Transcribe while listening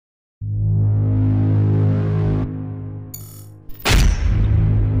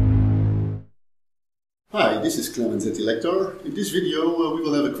this is Clemens at Elektor. In this video we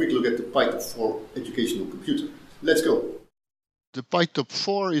will have a quick look at the PyTop 4 educational computer. Let's go! The PyTop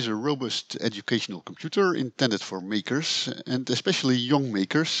 4 is a robust educational computer intended for makers, and especially young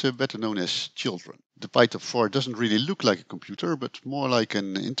makers, better known as children. The PyTop 4 doesn't really look like a computer, but more like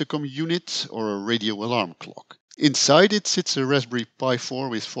an intercom unit or a radio alarm clock. Inside it sits a Raspberry Pi 4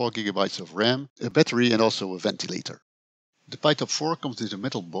 with 4 GB of RAM, a battery and also a ventilator. The PyTop 4 comes with a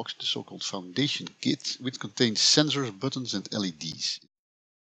metal box, the so-called foundation kit, which contains sensors, buttons and LEDs.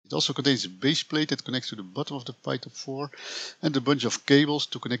 It also contains a base plate that connects to the bottom of the PyTop 4 and a bunch of cables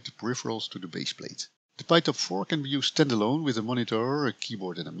to connect the peripherals to the base plate. The PyTop 4 can be used standalone with a monitor, a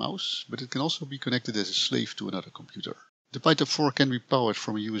keyboard and a mouse, but it can also be connected as a slave to another computer. The PyTop 4 can be powered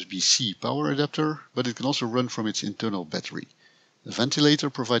from a USB-C power adapter, but it can also run from its internal battery. The ventilator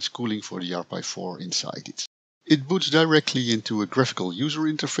provides cooling for the RPi 4 inside it. It boots directly into a graphical user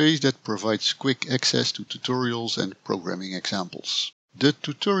interface that provides quick access to tutorials and programming examples. The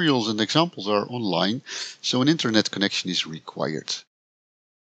tutorials and examples are online, so an internet connection is required.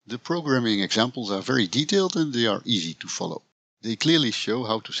 The programming examples are very detailed and they are easy to follow. They clearly show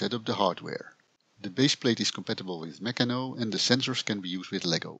how to set up the hardware. The base plate is compatible with Meccano and the sensors can be used with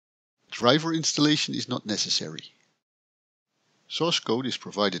Lego. Driver installation is not necessary. Source code is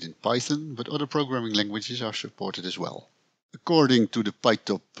provided in Python, but other programming languages are supported as well. According to the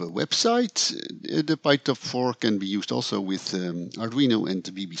PyTop website, the PyTop 4 can be used also with Arduino and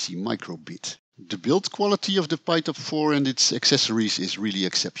the BBC microbit. The build quality of the PyTop 4 and its accessories is really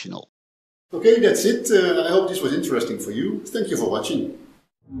exceptional. Okay, that's it. I hope this was interesting for you. Thank you for watching.